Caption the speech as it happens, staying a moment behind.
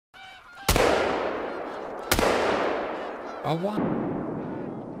Oh, what?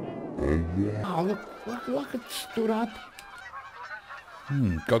 Oh, look, it stood up.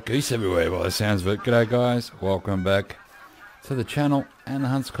 Got geese everywhere by the sounds of it. G'day guys, welcome back to the channel and the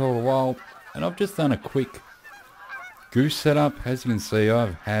Hunt's Call of the Wild. And I've just done a quick goose setup. As you can see,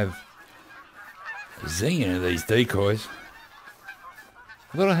 I have a zillion of these decoys.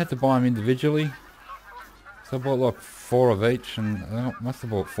 I thought I had to buy them individually. So I bought like 4 of each, and I must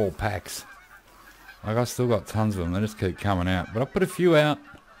have bought 4 packs. Like, I still got tons of them, they just keep coming out. But I put a few out.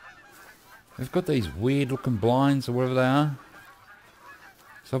 They've got these weird looking blinds or whatever they are.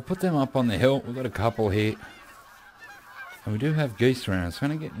 So I put them up on the hill. We've got a couple here. And we do have geese around, so I'm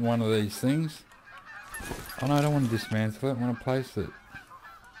going to get in one of these things. Oh no, I don't want to dismantle it, I want to place it.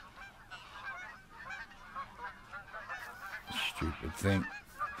 Stupid thing.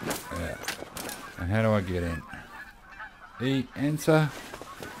 Yeah. And how do I get in? Enter.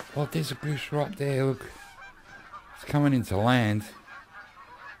 Oh, there's a goose right there, look. It's coming into land.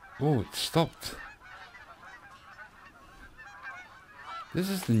 Oh, it stopped. This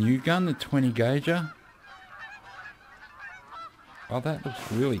is the new gun, the 20 gauger. Oh, that looks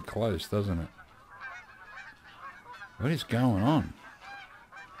really close, doesn't it? What is going on?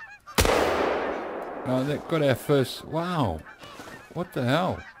 Oh, that got our first... Wow. What the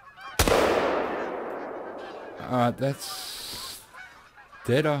hell? Alright, that's...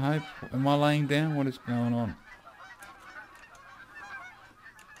 dead, I hope. Am I laying down? What is going on?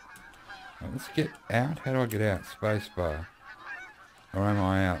 Right, let's get out. How do I get out? Space bar. Or am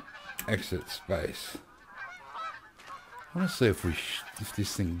I out? Exit space. I want to see if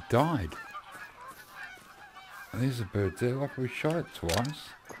this thing died. Oh, there's a bird there. Like, we shot it twice.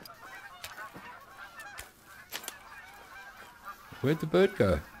 Where'd the bird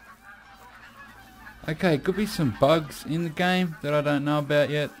go? Okay, could be some bugs in the game that I don't know about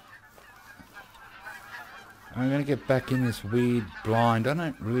yet. I'm going to get back in this weird blind. I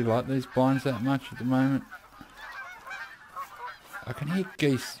don't really like these blinds that much at the moment. I can hear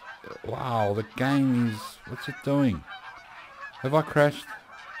geese. Wow, the game is... What's it doing? Have I crashed?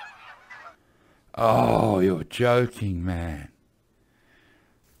 Oh, you're joking, man.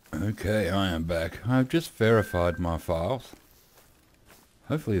 Okay, I am back. I've just verified my files.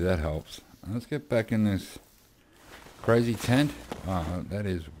 Hopefully that helps. Let's get back in this crazy tent. Oh, that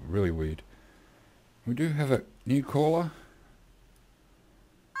is really weird. We do have a new caller.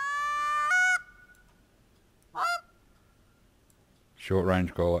 Short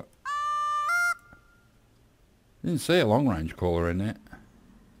range caller. Didn't see a long range caller in there.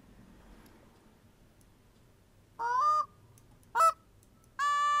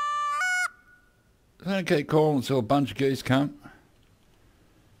 I'm gonna keep calling until a bunch of geese come.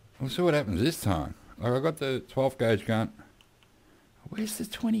 We'll see what happens this time. Like, I got the 12 gauge gun. Where's the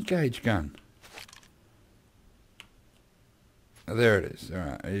 20 gauge gun? Oh, there it is.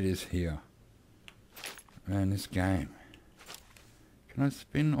 Alright, it is here. Man, this game. Can I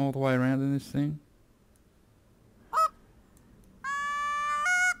spin all the way around in this thing?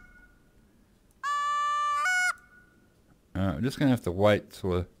 I'm just going to have to wait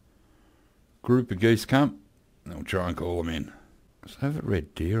till a group of geese come, and we'll try and call them in. Let's have a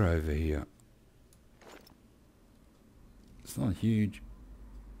red deer over here. It's not huge.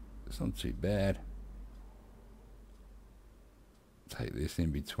 It's not too bad. Take this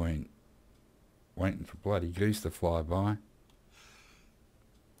in between waiting for bloody geese to fly by.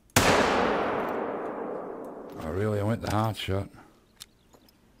 Oh really, I went the hard shot.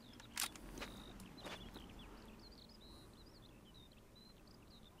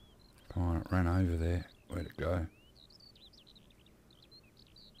 Come on, it ran over there. Where'd it go?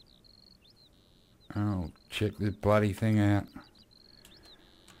 Oh, check this bloody thing out.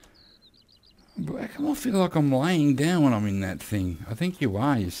 How come I feel like I'm laying down when I'm in that thing? I think you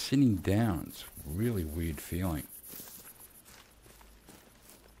are. You're sitting down. It's a really weird feeling.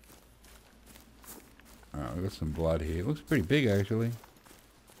 Alright, we've got some blood here. It looks pretty big, actually.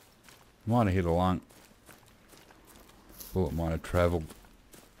 Might have hit a lung. Bullet might have travelled.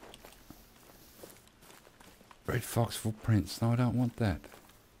 Red fox footprints. No, I don't want that.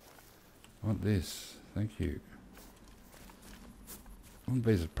 I want this. Thank you. I wouldn't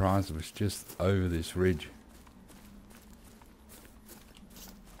be surprised if it's just over this ridge.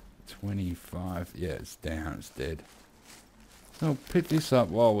 25. Yeah, it's down. It's dead. So I'll pick this up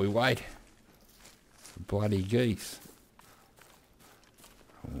while we wait. For bloody geese.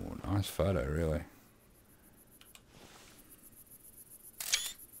 Oh, nice photo, really.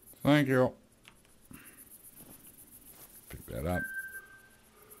 Thank you. Pick that up.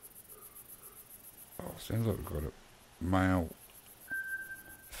 Oh, sounds like we've got a male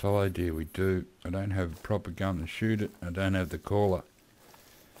fallow deer we do. I don't have a proper gun to shoot it. I don't have the caller.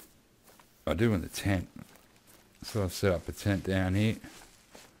 I do in the tent. So I've set up a tent down here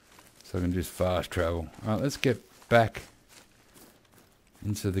so I can just fast travel. Alright, let's get back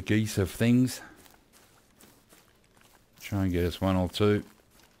into the geese of things. Try and get us one or two.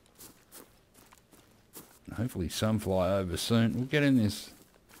 Hopefully some fly over soon. We'll get in this.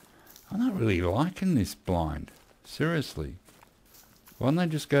 I'm not really liking this blind. Seriously. Why don't they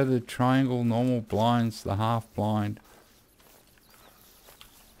just go to the triangle, normal blinds, the half blind?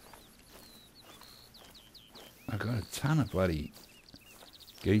 I've got a ton of bloody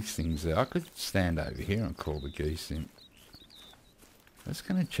geese things there. I could stand over here and call the geese in. Let's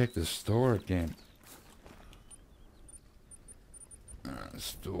go and check the store again.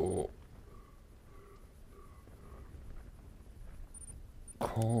 Store.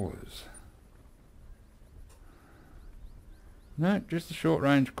 Callers. No, just a short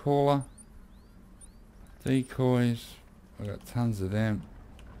range caller. Decoys. I've got tons of them.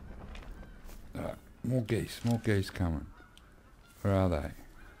 More geese coming. Where are they?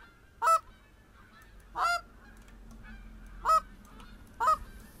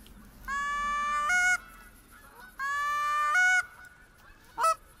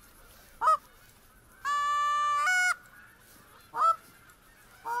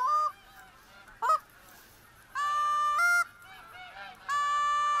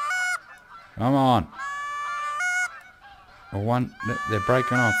 Come on. Well, one, they're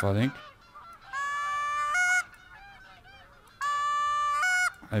breaking off, I think.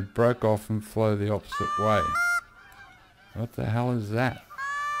 They broke off and flew the opposite way. What the hell is that?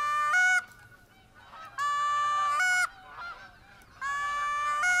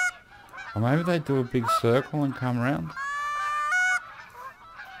 Or maybe they do a big circle and come around.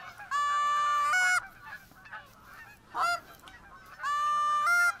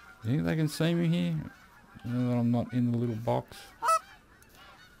 You think they can see me here? You know that I'm not in the little box.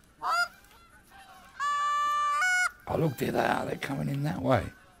 Oh look, there they are. They're coming in that way.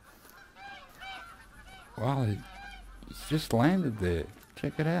 Wow, it's just landed there.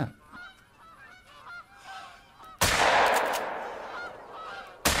 Check it out.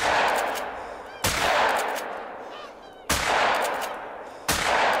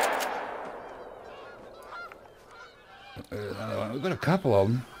 We've got a couple of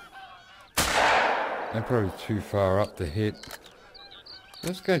them. They're probably too far up to hit.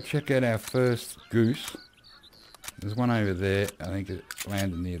 Let's go check out our first goose. There's one over there. I think it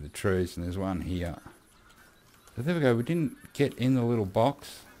landed near the trees, and there's one here. So there we go. We didn't get in the little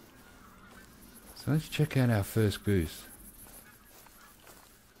box. So let's check out our first goose.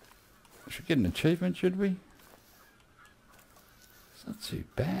 We should get an achievement, should we? It's not too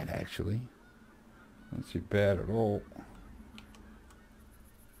bad, actually. Not too bad at all.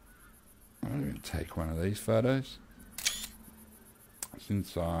 I'm going to take one of these photos.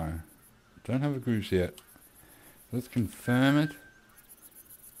 Since I don't have a goose yet. Let's confirm it.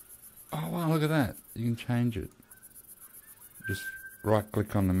 Oh wow, look at that. You can change it. Just right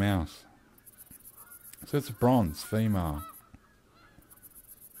click on the mouse. So it's a bronze female.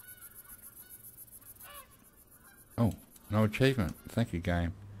 Oh, no achievement. Thank you,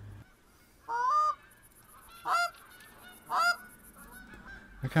 game.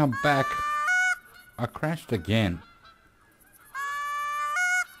 I come back. I crashed again.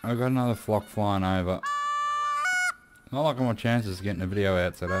 I got another flock flying over. Not liking my chances of getting a video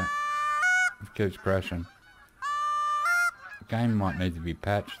out today. It keeps crashing. The game might need to be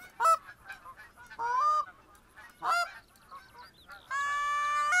patched.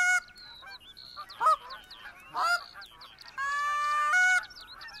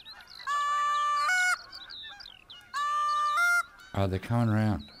 Oh, they're coming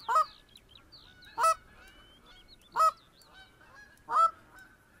around.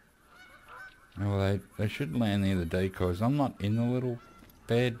 Oh, well, they should land near the decoys. I'm not in the little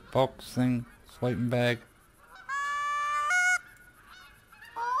bed box thing, sleeping bag.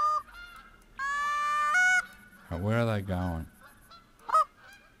 Oh, where are they going?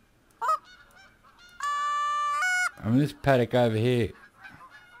 I'm in this paddock over here.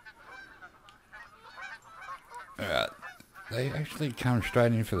 They actually come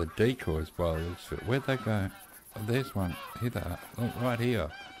straight in for the decoys by the looks of it. Where'd they go? Oh, there's one. Here they are. Look, right here.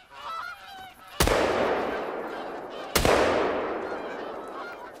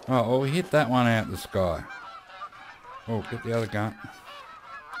 Oh, well, we hit that one out of the sky. Oh, get the other gun.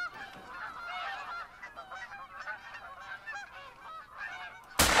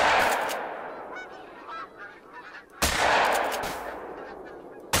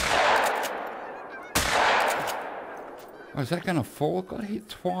 Oh, is that going to fall? I got hit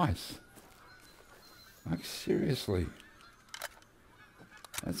twice. Like, seriously.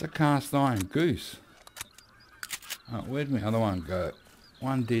 That's a cast iron goose. Oh, where'd my other one go?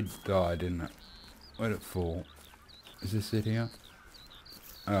 One did die, didn't it? Where'd it fall? Is this it here?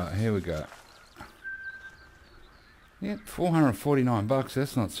 Alright, here we go. Yeah, 449 bucks.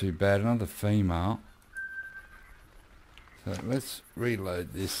 That's not too bad. Another female. So let's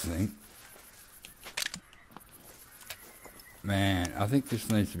reload this thing. Man, I think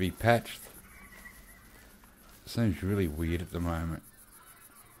this needs to be patched. Seems really weird at the moment.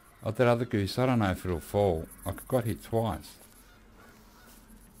 Oh, that other goose, I don't know if it'll fall. Like, I got hit twice.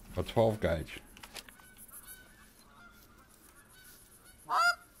 Got 12 gauge.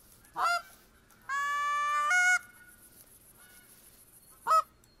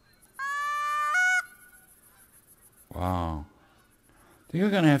 Wow. I think we're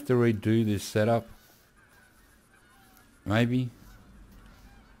going to have to redo this setup. Maybe.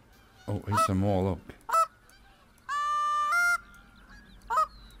 Oh, here's some more, look.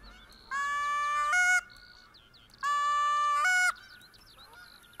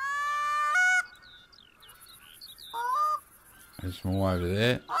 There's more over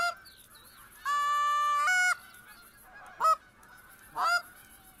there.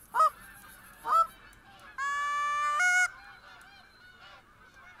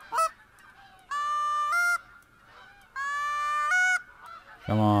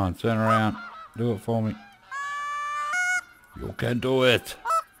 Come on, turn around. Do it for me. You can do it.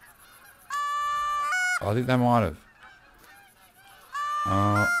 I think they might have.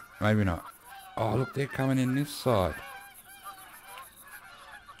 Oh, maybe not. Oh, look, they're coming in this side.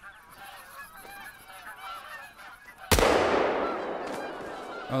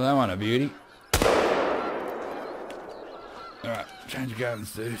 Oh, that one a beauty. Alright, change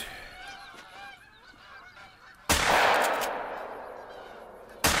guns, dude.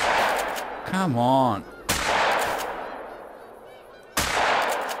 Come on.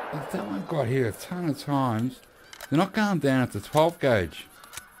 Look, that one got here a ton of times. They're not going down at the 12 gauge.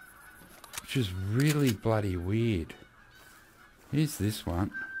 Which is really bloody weird. Here's this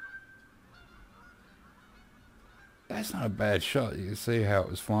one. That's not a bad shot. You can see how it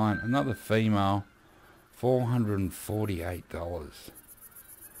was flying. Another female. $448.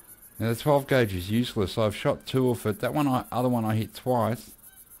 Now the 12 gauge is useless. I've shot 2 of it. That one, other one I hit twice.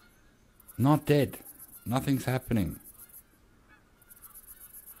 Not dead. Nothing's happening.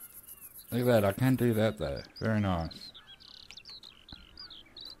 Look at that. I can do that though. Very nice.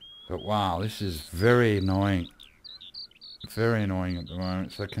 But wow, this is very annoying. Very annoying at the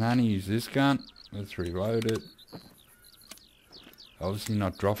moment. So I can only use this gun. Let's reload it. Obviously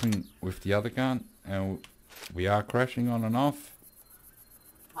not dropping with the other gun. And we are crashing on and off.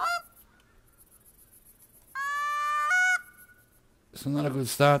 It's not a good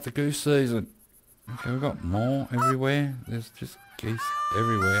start to goose season. Okay, we've got more everywhere. There's just geese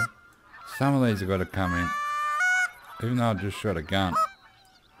everywhere. Some of these have got to come in. Even though I just shot a gun.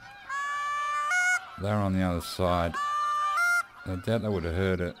 They're on the other side. I doubt they would have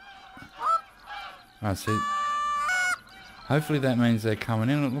heard it. I see. Hopefully that means they're coming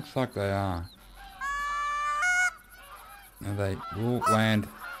in. It looks like they are. Now they will land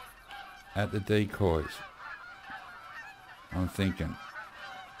at the decoys. I'm thinking.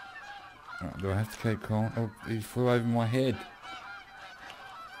 Right, do I have to keep calling? Oh, he flew over my head.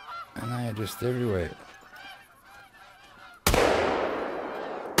 And they are just everywhere.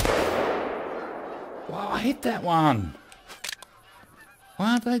 Wow, I hit that one.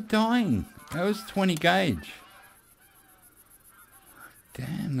 Why aren't they dying? That was 20 gauge.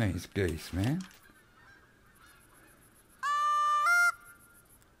 Damn these geese, man.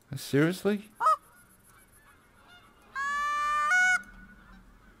 Seriously?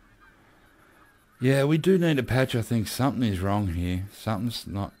 Yeah, we do need a patch. I think something is wrong here. Something's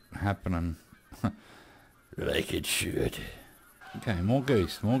not happening like it should. Okay, more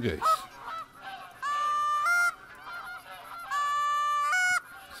geese, more geese.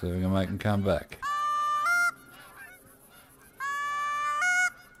 So we're going to make them come back.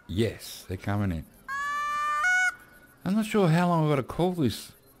 Yes, they're coming in. I'm not sure how long I've got to call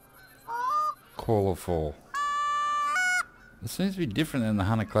this caller for. It seems to be different than the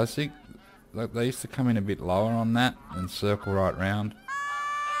Hunter Classic. Like they used to come in a bit lower on that and circle right round.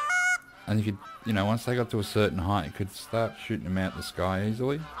 And you could, you know, once they got to a certain height, you could start shooting them out the sky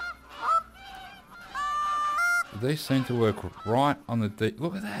easily. But these seem to work right on the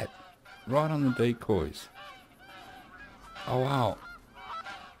look at that! Right on the decoys. Oh wow.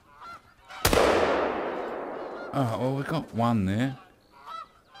 Oh, well we got one there.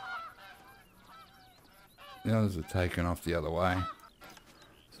 The others are taken off the other way.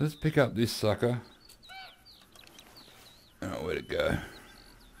 So let's pick up this sucker. Oh, where'd it go?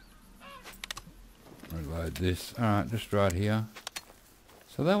 Reload this. Alright, just right here.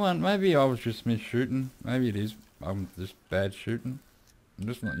 So that one, maybe I was just miss shooting. Maybe it is. I'm just bad shooting. I'm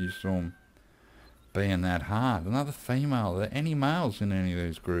just not used to them being that hard. Another female. Are there any males in any of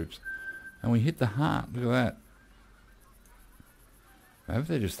these groups? And we hit the heart. Look at that. Maybe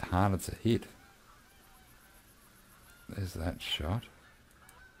they're just harder to hit. There's that shot.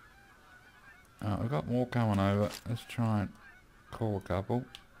 Oh, I've got more coming over. Let's try and call a couple.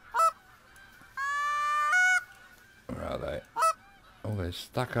 Where are they? Oh, they're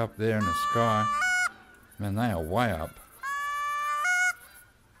stuck up there in the sky. Man, they are way up.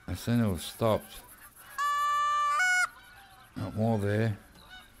 They seem to have stopped. Not more there.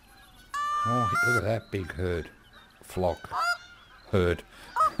 Oh, look at that big herd. Flock. Herd.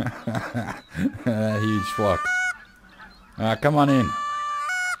 That huge flock. Come on in.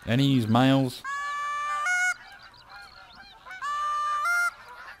 Any of these males?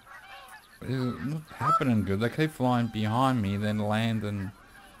 It's not happening good. They keep flying behind me, then land, and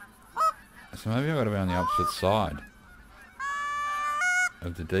so maybe I've got to be on the opposite side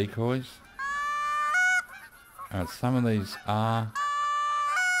of the decoys. Alright, some of these are...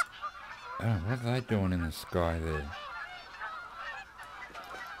 Oh, what are they doing in the sky there?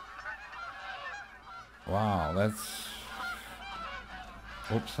 Wow, that's...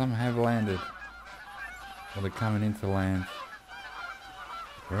 Oops, some have landed. Or they're coming into land.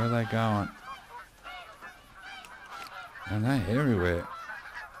 Where are they going? And they're everywhere.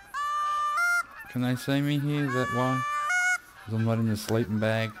 Can they see me here? Is that why? Because I'm not in the sleeping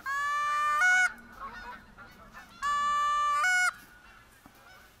bag.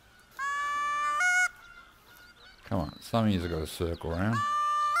 Come on, some of you have got to circle around.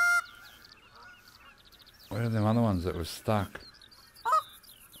 Where are them other ones that were stuck?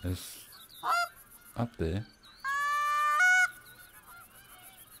 There's up there.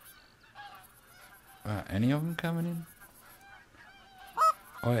 Any of them coming in?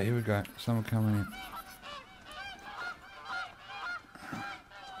 Oh yeah, here we go. Some are coming in.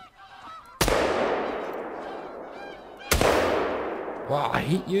 Wow, I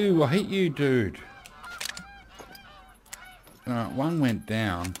hit you, dude. One went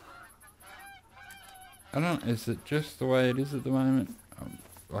down. I don't know, is it just the way it is at the moment?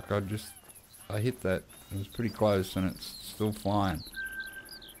 Like I hit that. It was pretty close and it's still flying.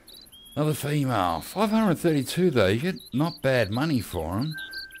 Another female. 532 though. You get not bad money for them.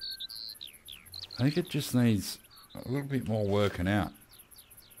 I think it just needs a little bit more working out.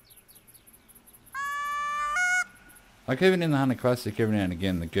 Like even in the Hunter Classic, every now and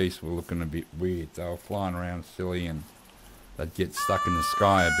again the geese were looking a bit weird. They were flying around silly and they'd get stuck in the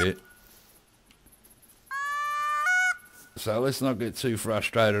sky a bit. So let's not get too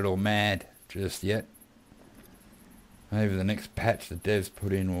frustrated or mad just yet. Maybe the next patch the devs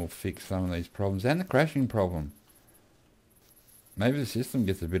put in will fix some of these problems. And the crashing problem. Maybe the system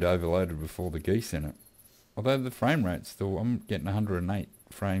gets a bit overloaded before the geese in it. Although the frame rate's still, I'm getting 108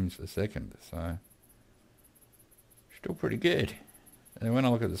 frames a second. So, still pretty good. And when I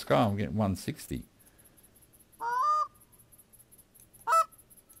look at the sky, I'm getting 160.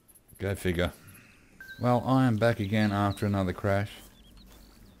 Go figure. Well, I am back again after another crash.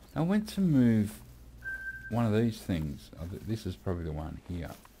 I went to move one of these things. This is probably the one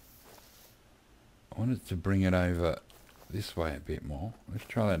here. I wanted to bring it over this way a bit more. Let's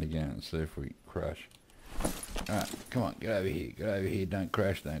try that again and see if we crash. Alright, come on, get over here, don't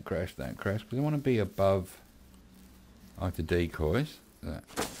crash, because I want to be above like the decoys. So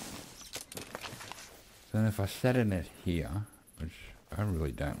then if I set it here, which I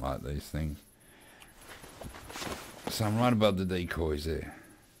really don't like these things. So I'm right above the decoys there.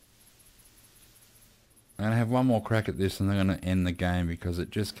 I'm going to have one more crack at this and I'm going to end the game because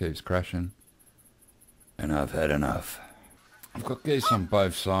it just keeps crashing. And I've had enough. I've got geese on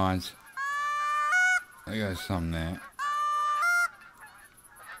both sides. There goes some there.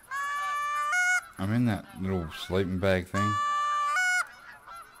 I'm in that little sleeping bag thing.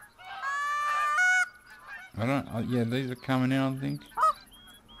 Yeah, these are coming in, I think.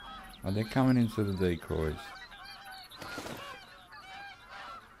 Oh, they're coming into the decoys.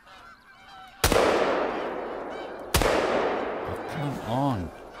 Oh, come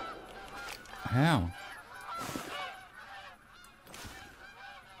on. How?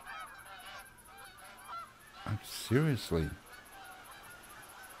 Seriously.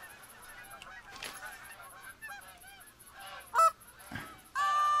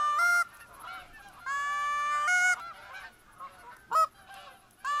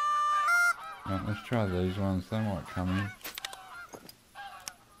 Right, let's try these ones. They might come in.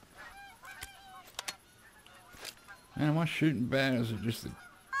 Man, am I shooting bad, or is it just the...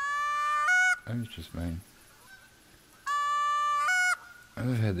 Maybe it's just me. I've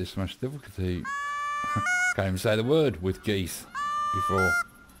never had this much difficulty. Can't even say the word with geese before.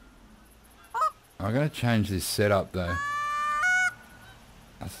 I'm going to change this setup though.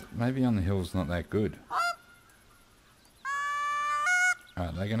 Maybe on the hill's not that good.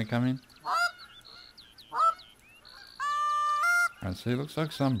 Alright, they're going to come in. Alright, see, it looks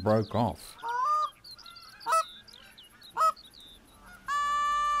like some broke off.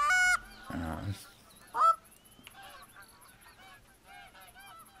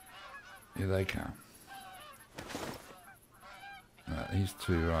 Here they come. These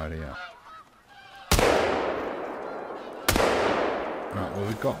two right here. Right, well,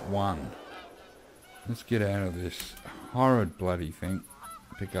 we've got one. Let's get out of this horrid bloody thing.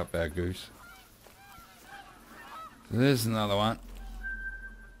 Pick up our goose. So there's another one.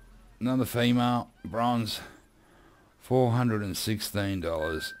 Another female, bronze.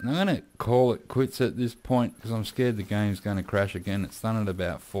 $416. And I'm going to call it quits at this point because I'm scared the game's going to crash again. It's done it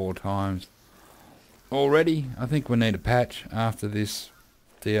about 4 times already. I think we need a patch after this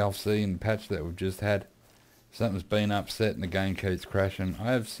DLC and patch that we've just had. Something's been upset and the game keeps crashing.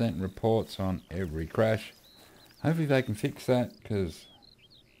 I have sent reports on every crash. Hopefully they can fix that because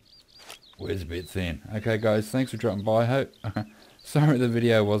we're a bit thin. Okay guys, thanks for dropping by. Sorry the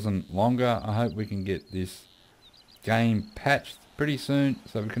video wasn't longer. I hope we can get this game patched pretty soon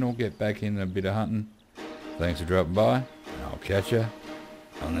so we can all get back in a bit of hunting. Thanks for dropping by, and I'll catch you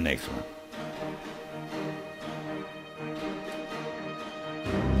on the next one.